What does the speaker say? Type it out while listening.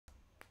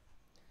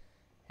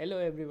Hello,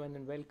 everyone,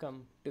 and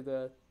welcome to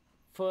the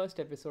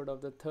first episode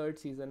of the third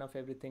season of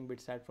Everything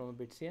BITSAT from a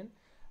BITSian.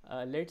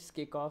 Let's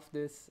kick off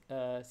this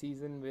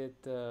season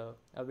with a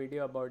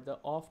video about the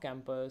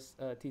off-campus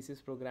thesis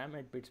program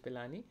at BITS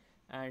Pilani,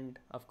 and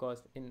of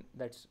course,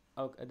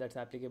 that's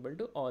applicable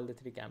to all the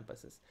three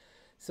campuses.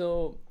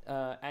 So,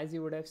 as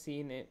you would have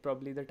seen,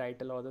 probably the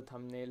title or the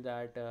thumbnail,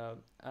 that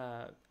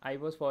I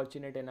was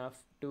fortunate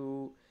enough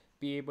to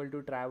be able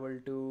to travel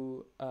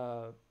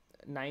to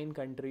 9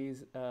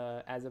 countries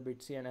as a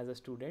BITSian as a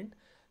student.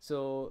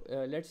 So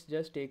let's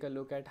just take a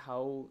look at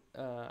how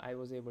I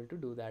was able to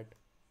do that.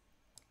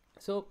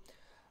 So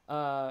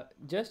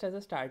just as a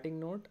starting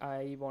note,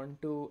 I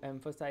want to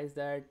emphasize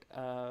that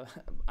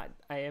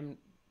I am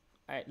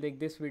like,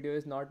 this video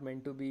is not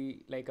meant to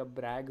be like a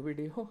brag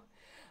video.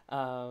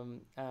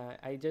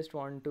 I just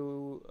want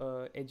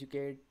to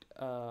educate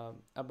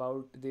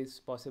about this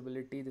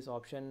possibility, this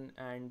option,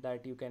 and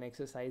that you can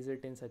exercise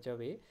it in such a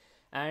way.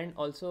 And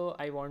also,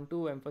 I want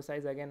to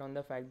emphasize again on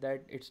the fact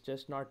that it's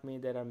just not me.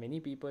 There are many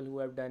people who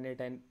have done it,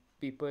 and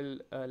people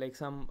like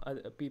some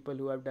other people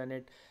who have done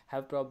it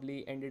have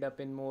probably ended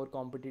up in more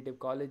competitive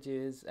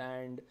colleges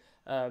and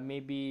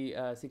maybe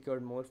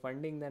secured more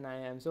funding than I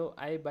am. So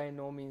I by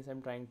no means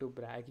am trying to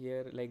brag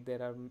here. Like,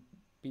 there are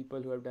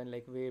people who have done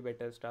like way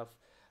better stuff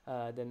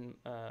than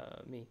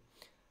me.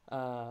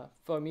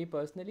 For me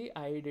personally,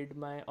 I did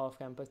my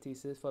off-campus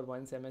thesis for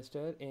 1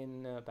 semester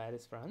in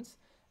Paris, France,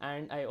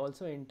 and I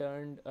also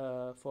interned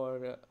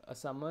for a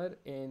summer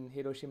in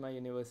Hiroshima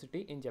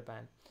University in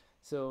Japan.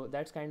 So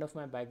that's kind of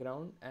my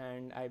background,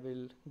 and I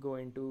will go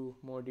into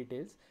more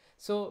details.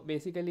 So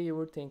basically, you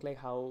would think like,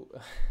 how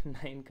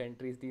 9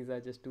 countries? These are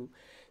just two.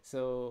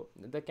 So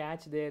the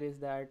catch there is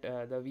that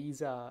the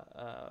visa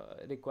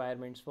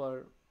requirements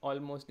for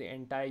almost the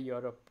entire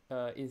Europe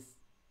is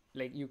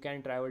like, you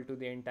can travel to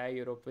the entire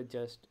Europe with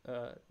just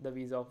the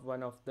visa of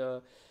one of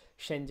the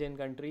Schengen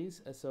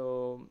countries.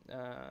 So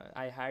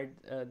I had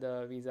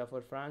the visa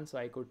for France, so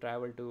I could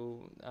travel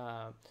to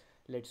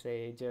let's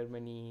say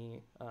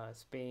Germany,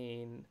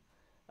 Spain,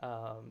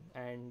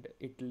 and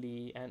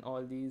Italy, and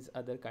all these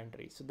other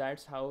countries. So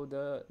that's how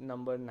the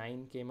number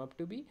 9 came up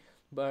to be.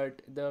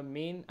 But the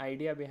main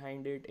idea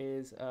behind it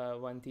is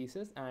one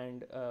thesis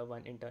and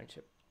one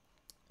internship.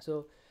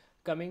 So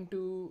coming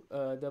to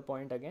the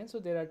point again, so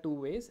there are two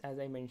ways, as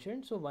I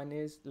mentioned. So one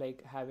is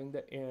like having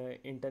the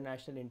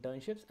international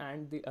internships,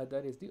 and the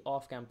other is the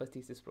off-campus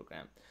thesis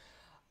program.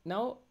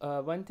 Now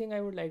one thing I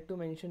would like to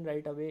mention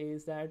right away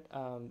is that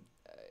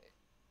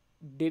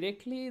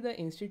directly the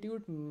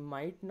institute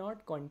might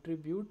not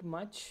contribute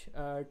much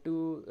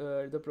to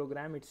the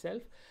program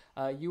itself.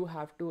 You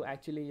have to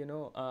actually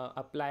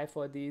apply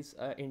for these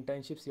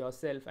internships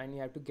yourself, and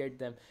you have to get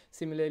them.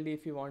 Similarly,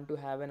 if you want to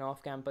have an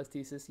off-campus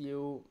thesis,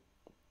 you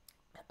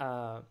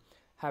uh,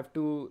 have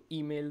to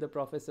email the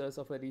professors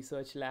of a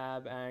research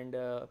lab and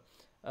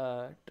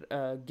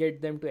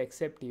get them to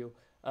accept you.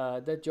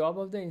 The job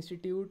of the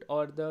institute,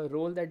 or the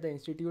role that the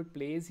institute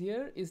plays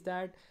here, is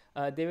that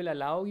they will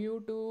allow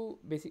you to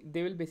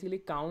they will basically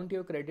count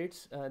your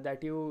credits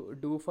that you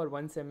do for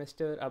 1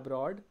 semester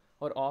abroad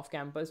or off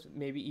campus,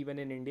 maybe even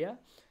in India,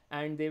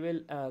 and they will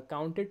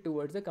count it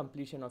towards the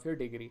completion of your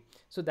degree.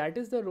 So that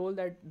is the role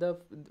that the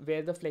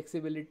where the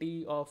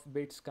flexibility of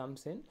BITS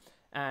comes in.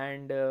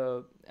 And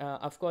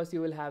of course,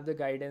 you will have the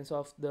guidance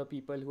of the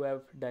people who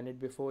have done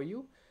it before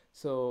you.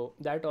 So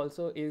that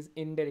also is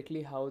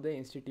indirectly how the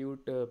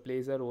institute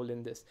plays a role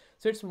in this.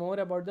 So it's more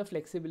about the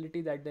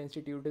flexibility that the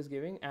institute is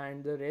giving,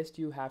 and the rest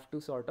you have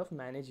to sort of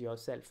manage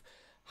yourself.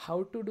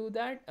 How to do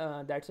that,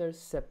 that's a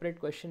separate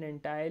question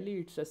entirely.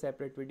 It's a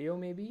separate video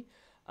maybe.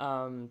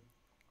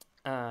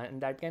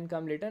 And that can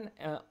come later.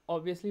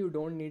 Obviously, you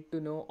don't need to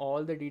know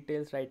all the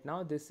details right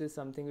now. This is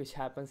something which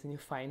happens in your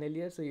final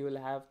year, so you will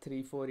have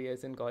 3-4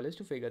 years in college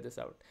to figure this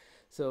out.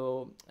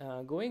 So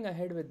going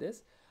ahead with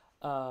this,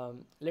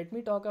 let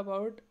me talk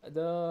about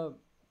the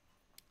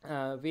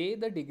way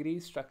the degree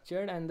is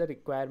structured and the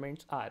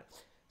requirements are.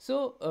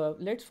 So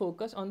let's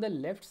focus on the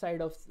left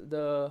side of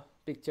the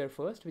picture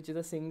first, which is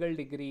a single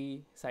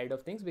degree side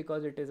of things,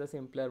 because it is a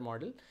simpler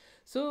model.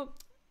 So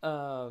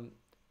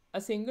a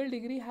single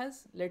degree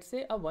has, let's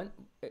say,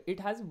 it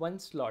has one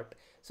slot.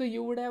 So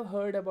you would have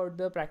heard about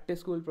the practice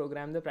school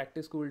program, the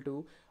practice school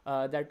 2.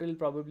 That will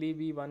probably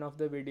be one of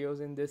the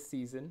videos in this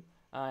season.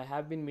 I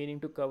have been meaning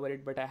to cover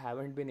it, but I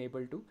haven't been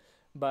able to.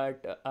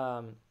 But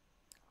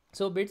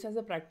so BITS has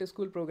a practice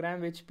school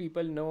program, which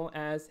people know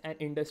as an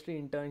industry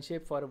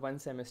internship for 1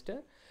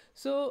 semester.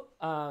 So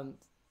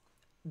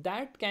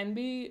that can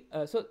be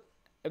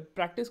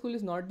practice school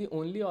is not the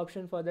only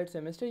option for that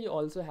semester. You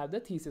also have the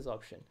thesis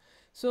option.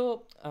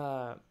 So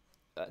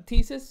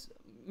thesis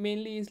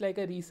mainly is like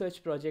a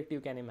research project,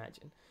 you can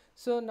imagine.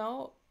 So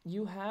now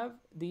you have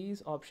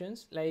these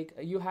options, like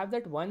you have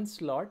that one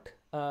slot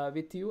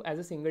with you as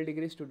a single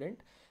degree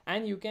student,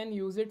 and you can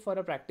use it for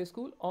a practice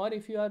school. Or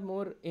if you are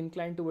more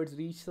inclined towards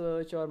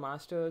research or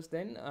masters,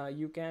 then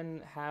you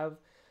can have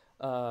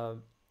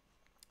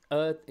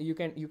you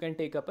can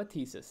take up a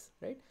thesis,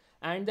 right?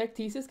 And that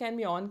thesis can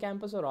be on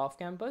campus or off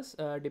campus,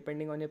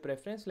 depending on your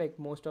preference. Like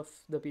most of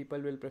the people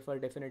will prefer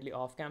definitely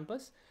off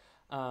campus,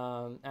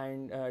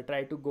 and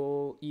try to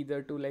go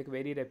either to like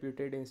very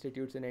reputed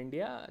institutes in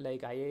India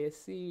like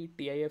IISc,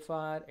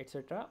 TIFR,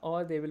 etc.,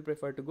 or they will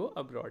prefer to go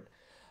abroad.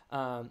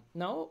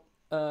 Now,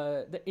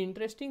 the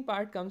interesting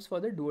part comes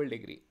for the dual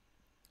degree.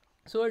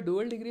 So a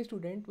dual degree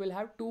student will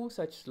have two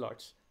such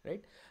slots,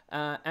 right?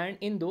 And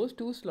in those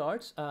two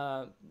slots,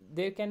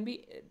 there can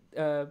be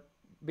uh,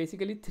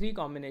 basically three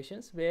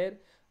combinations where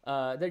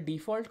the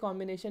default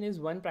combination is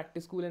one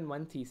practice school and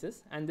one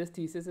thesis, and this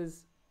thesis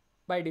is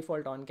by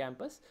default on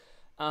campus.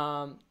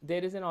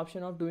 There is an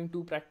option of doing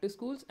two practice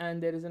schools,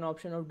 and there is an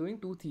option of doing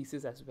two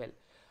theses as well.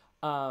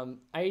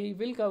 I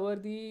will cover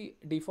the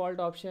default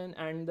option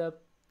and the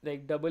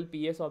like double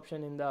PS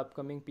option in the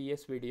upcoming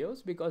PS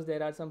videos, because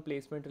there are some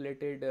placement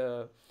related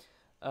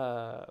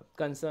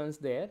concerns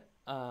there.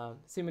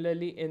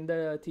 Similarly, in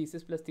the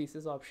thesis plus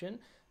thesis option,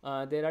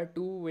 there are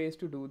two ways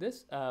to do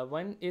this.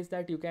 One is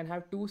that you can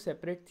have two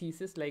separate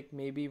theses, like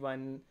maybe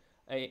one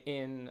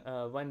in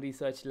one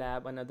research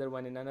lab, another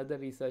one in another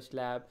research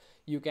lab.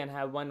 You can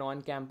have one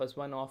on campus,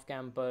 one off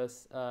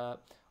campus,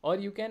 or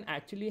you can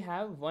actually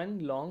have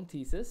one long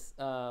thesis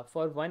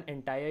for one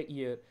entire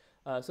year.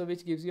 So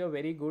which gives you a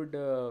very good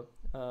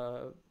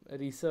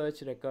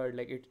research record,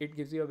 like it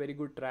gives you a very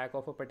good track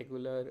of a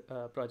particular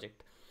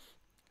project.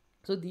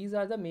 So these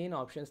are the main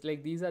options,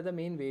 like these are the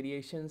main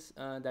variations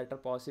that are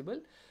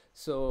possible.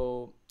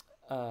 So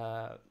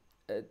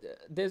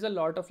there's a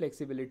lot of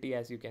flexibility,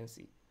 as you can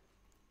see.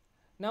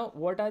 Now,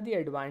 what are the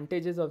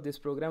advantages of this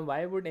program?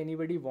 Why would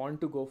anybody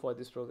want to go for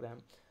this program?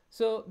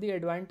 So the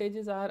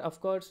advantages are,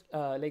 of course,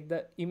 like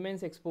the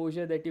immense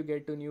exposure that you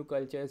get to new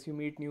cultures, you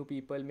meet new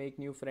people, make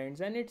new friends,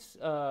 and it's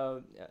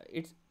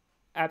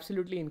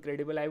absolutely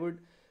incredible. I would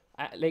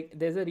like,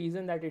 there's a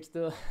reason that it's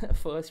the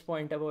first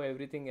point above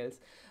everything else,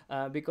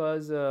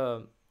 because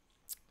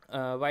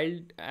while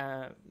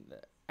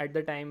at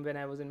the time when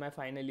I was in my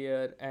final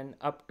year and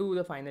up to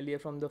the final year,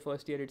 from the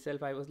first year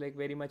itself, I was like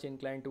very much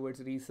inclined towards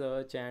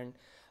research and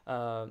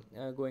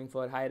going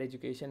for higher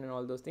education and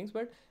all those things.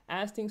 But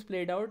as things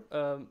played out,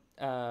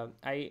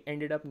 I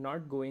ended up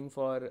not going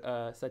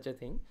for such a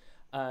thing.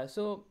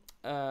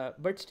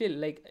 But still,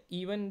 like,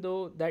 even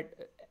though that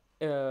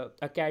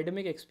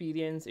academic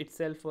experience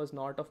itself was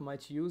not of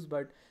much use,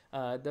 but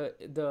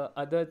the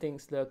other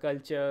things, the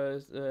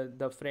cultures,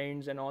 the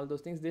friends and all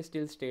those things, they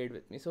still stayed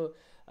with me. So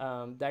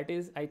that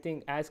is, I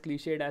think, as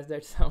cliched as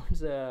that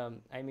sounds,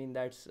 I mean,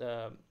 that's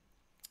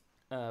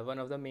one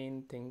of the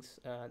main things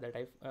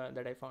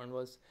that I found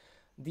was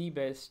the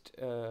best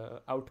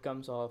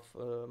outcomes of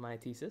my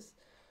thesis.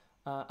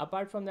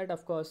 Apart from that,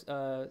 of course,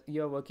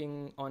 you're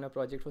working on a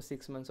project for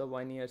 6 months or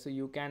 1 year, so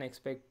you can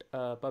expect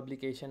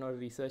publication or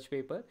research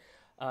paper.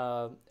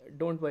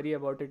 Don't worry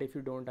about it if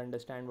you don't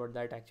understand what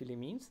that actually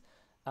means.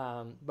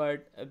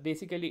 But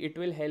basically, it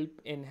will help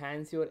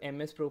enhance your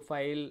MS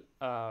profile.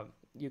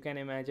 You can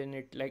imagine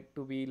it like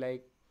to be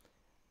like,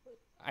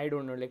 I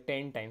don't know, like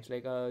 10 times.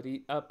 Like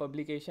a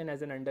publication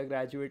as an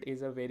undergraduate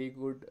is a very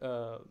good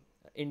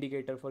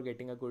indicator for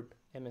getting a good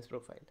MS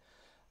profile.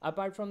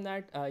 Apart from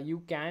that,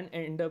 you can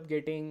end up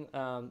getting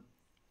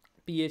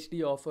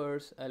PhD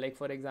offers, like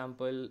for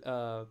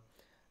example,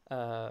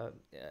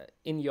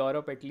 in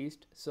Europe at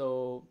least.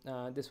 So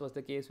this was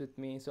the case with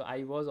me. So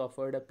I was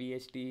offered a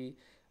PhD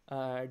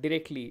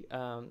directly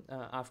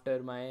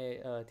after my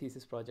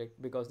thesis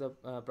project, because the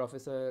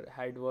professor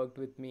had worked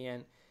with me,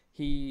 and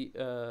he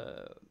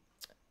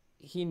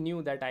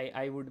knew that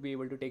I would be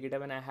able to take it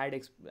up, and I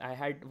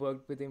had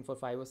worked with him for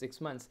 5 or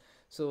 6 months,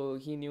 so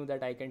he knew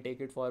that I can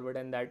take it forward,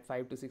 and that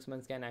 5 to 6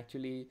 months can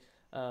actually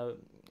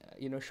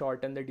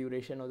shorten the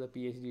duration of the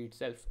PhD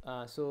itself.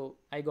 So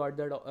I got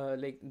that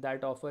like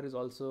that offer is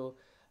also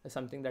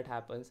something that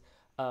happens.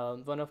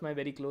 One of my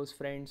very close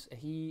friends,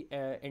 he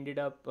ended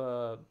up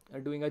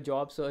doing a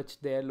job search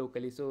there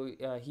locally. So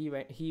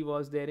he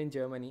was there in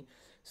Germany.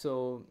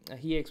 So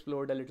he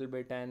explored a little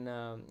bit and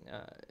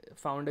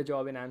found a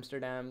job in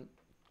Amsterdam,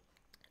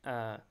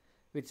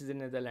 which is in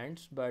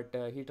Netherlands. But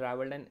he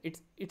traveled, and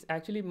it's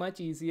actually much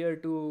easier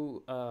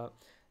to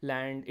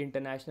land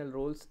international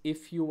roles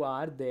if you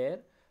are there.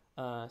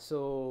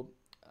 So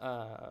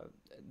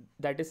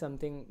that is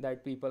something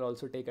that people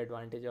also take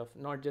advantage of.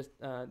 Not just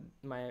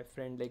my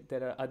friend, like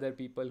there are other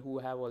people who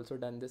have also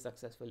done this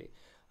successfully.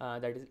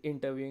 That is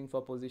interviewing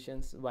for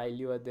positions while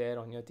you are there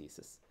on your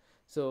thesis.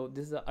 So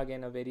this is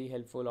again a very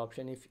helpful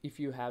option if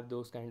you have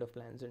those kind of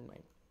plans in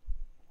mind.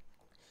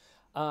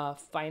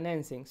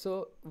 Financing.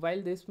 So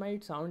while this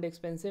might sound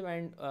expensive,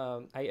 and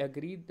I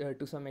agree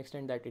to some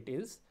extent that it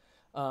is,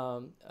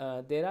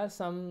 there are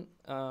some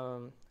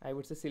I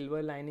would say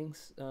silver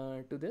linings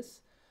to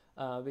this,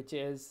 which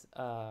is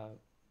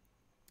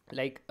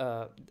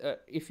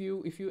if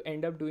you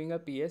end up doing a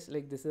PS,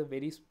 like this is a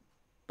very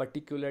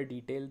particular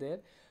detail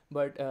there,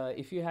 but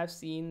if you have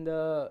seen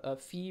the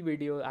fee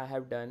video I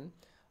have done,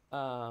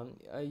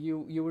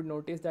 you would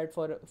notice that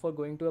for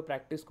going to a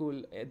practice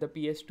school, the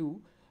PS2,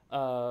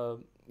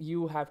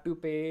 you have to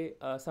pay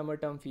summer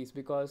term fees,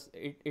 because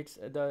it's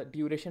the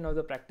duration of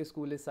the practice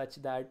school is such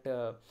that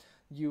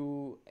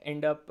you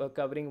end up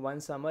covering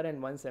one summer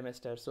and one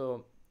semester.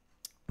 So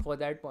for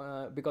that,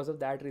 because of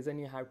that reason,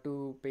 you have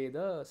to pay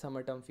the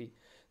summer term fee.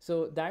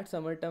 So that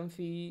summer term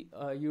fee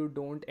you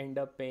don't end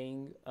up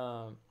paying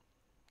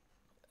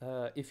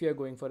if you are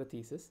going for a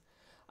thesis.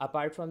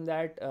 Apart from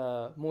that,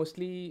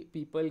 mostly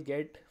people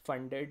get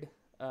funded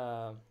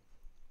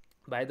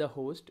by the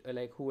host,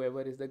 like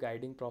whoever is the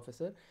guiding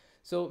professor.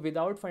 So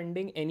without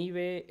funding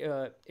anyway,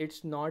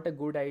 it's not a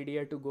good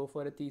idea to go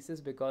for a thesis,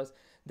 because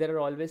there are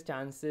always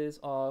chances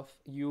of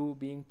you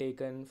being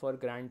taken for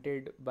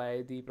granted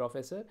by the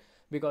professor,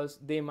 because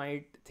they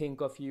might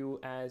think of you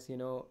as,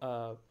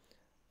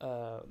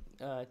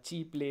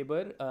 cheap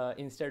labor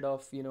instead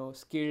of,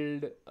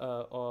 skilled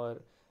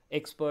or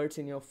experts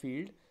in your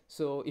field.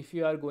 So if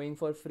you are going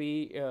for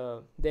free,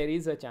 there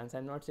is a chance,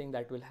 I'm not saying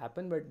that will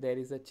happen, but there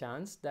is a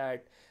chance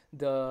that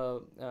the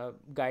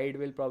guide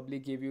will probably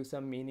give you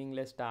some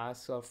meaningless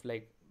tasks of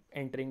like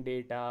entering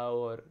data,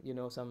 or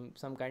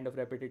some kind of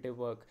repetitive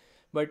work.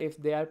 But if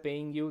they are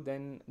paying you,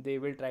 then they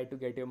will try to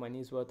get your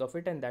money's worth of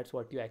it, and that's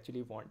what you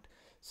actually want.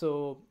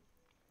 So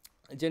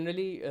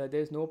generally,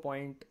 there's no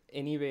point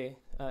anyway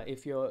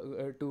if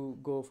you're to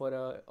go for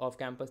a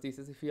off-campus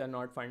thesis if you are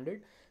not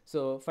funded.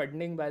 So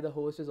funding by the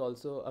host is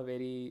also a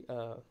very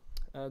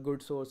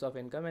good source of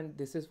income, and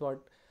this is what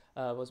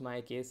was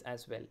my case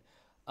as well.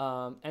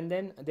 And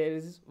then there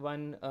is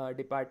one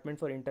department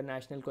for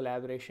international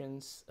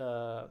collaborations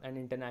and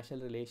international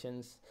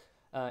relations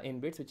in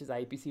BITS, which is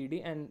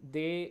IPCD, and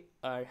they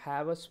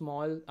have a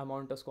small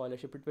amount of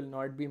scholarship. It will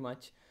not be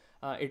much.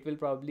 It will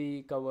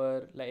probably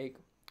cover like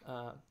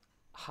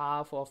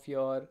half of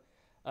your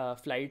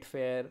flight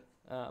fare,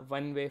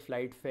 one-way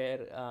flight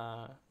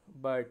fare,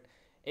 but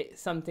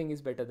something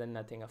is better than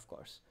nothing, of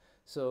course.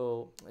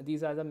 So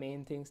these are the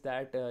main things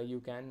that you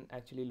can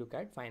actually look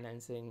at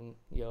financing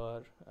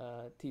your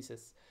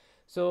thesis.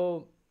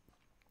 So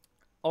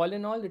all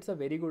in all, it's a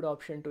very good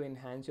option to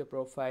enhance your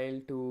profile,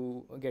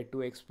 to get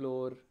to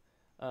explore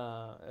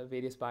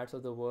various parts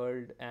of the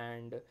world,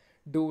 and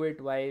do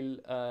it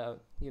while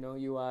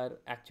you are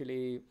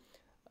actually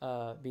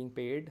being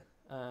paid.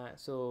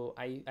 So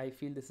I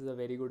feel this is a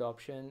very good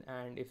option,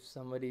 and if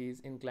somebody is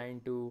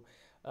inclined to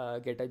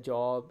get a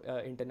job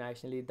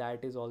internationally,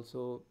 that is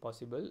also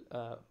possible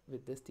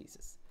with this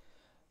thesis.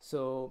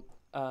 So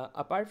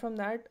apart from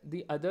that,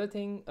 the other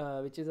thing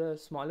which is a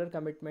smaller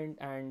commitment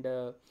and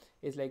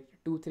is like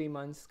 2-3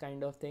 months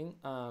kind of thing,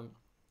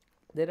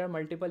 there are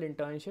multiple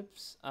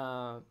internships,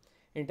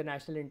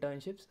 international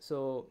internships.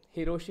 So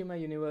Hiroshima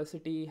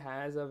University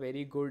has a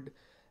very good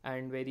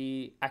and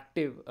very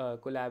active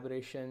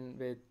collaboration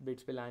with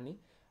BITS Pilani.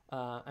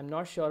 I'm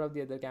not sure of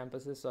the other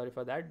campuses, sorry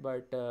for that,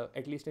 but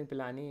at least in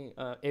Pilani,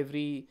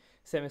 every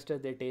semester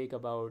they take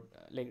about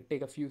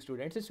take a few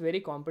students. It's very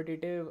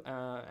competitive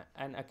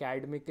and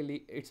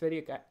academically, it's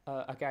very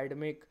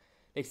academic,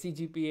 like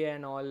CGPA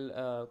and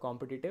all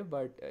competitive,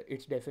 but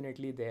it's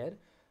definitely there.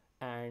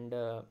 And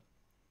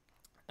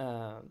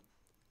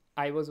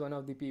I was one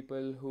of the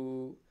people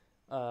who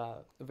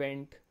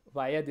went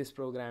via this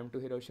program to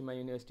Hiroshima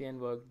University and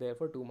worked there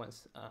for 2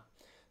 months.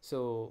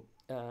 So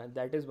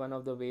that is one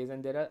of the ways,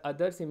 and there are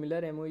other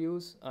similar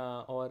MOUs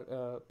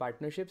or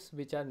partnerships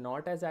which are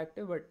not as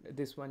active, but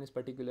this one is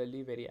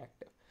particularly very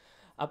active.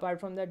 Apart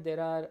from that, there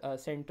are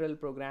central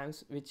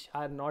programs which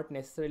are not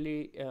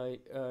necessarily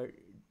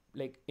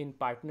like in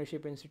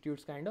partnership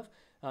institutes kind of.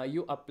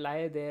 You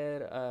apply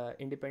there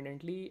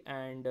independently,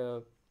 and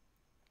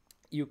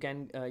you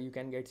can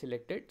get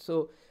selected.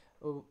 So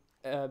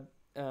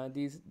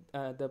these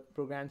the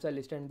programs are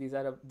listed, and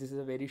this is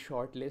a very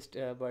short list,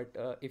 but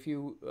if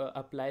you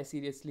apply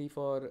seriously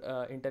for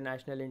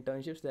international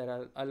internships, there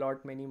are a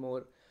lot many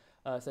more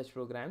such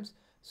programs.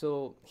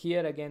 So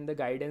here again, the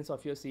guidance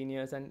of your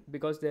seniors, and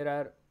because there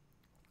are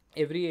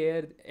every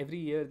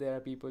year there are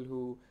people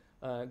who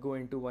go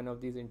into one of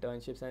these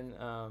internships,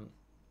 and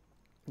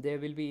there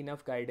will be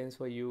enough guidance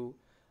for you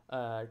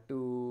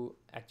to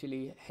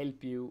actually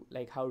help you,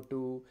 like how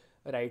to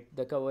write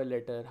the cover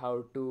letter,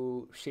 how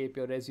to shape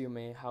your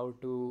resume, how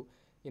to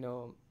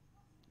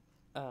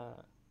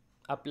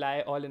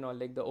apply, all in all,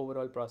 like the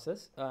overall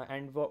process,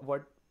 and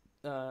what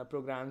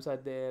programs are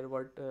there,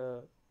 what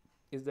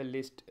is the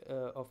list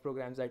of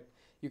programs that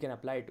you can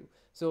apply to.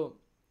 So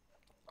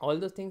all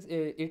those things,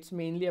 it's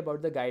mainly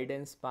about the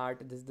guidance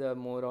part. This is the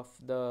more of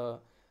the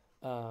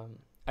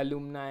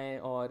alumni,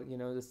 or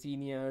the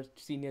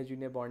senior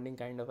junior bonding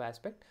kind of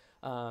aspect.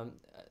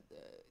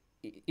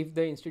 If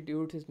the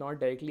institute is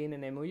not directly in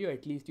an MOU,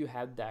 at least you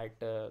have that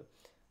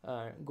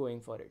going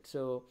for it.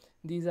 So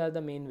these are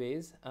the main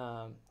ways,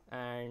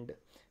 and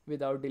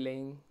without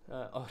delaying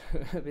or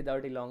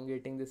without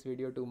elongating this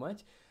video too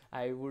much,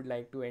 I would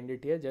like to end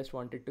it here. Just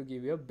wanted to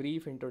give you a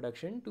brief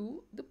introduction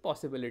to the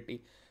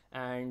possibility,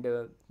 and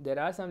there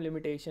are some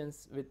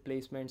limitations with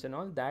placements and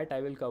all that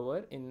I will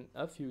cover in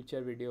a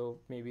future video,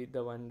 maybe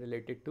the one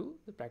related to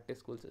the practice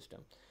school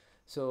system.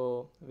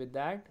 So with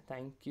that,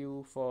 thank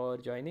you for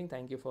joining.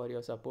 Thank you for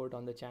your support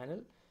on the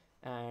channel,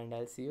 and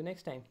I'll see you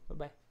next time.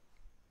 Bye bye.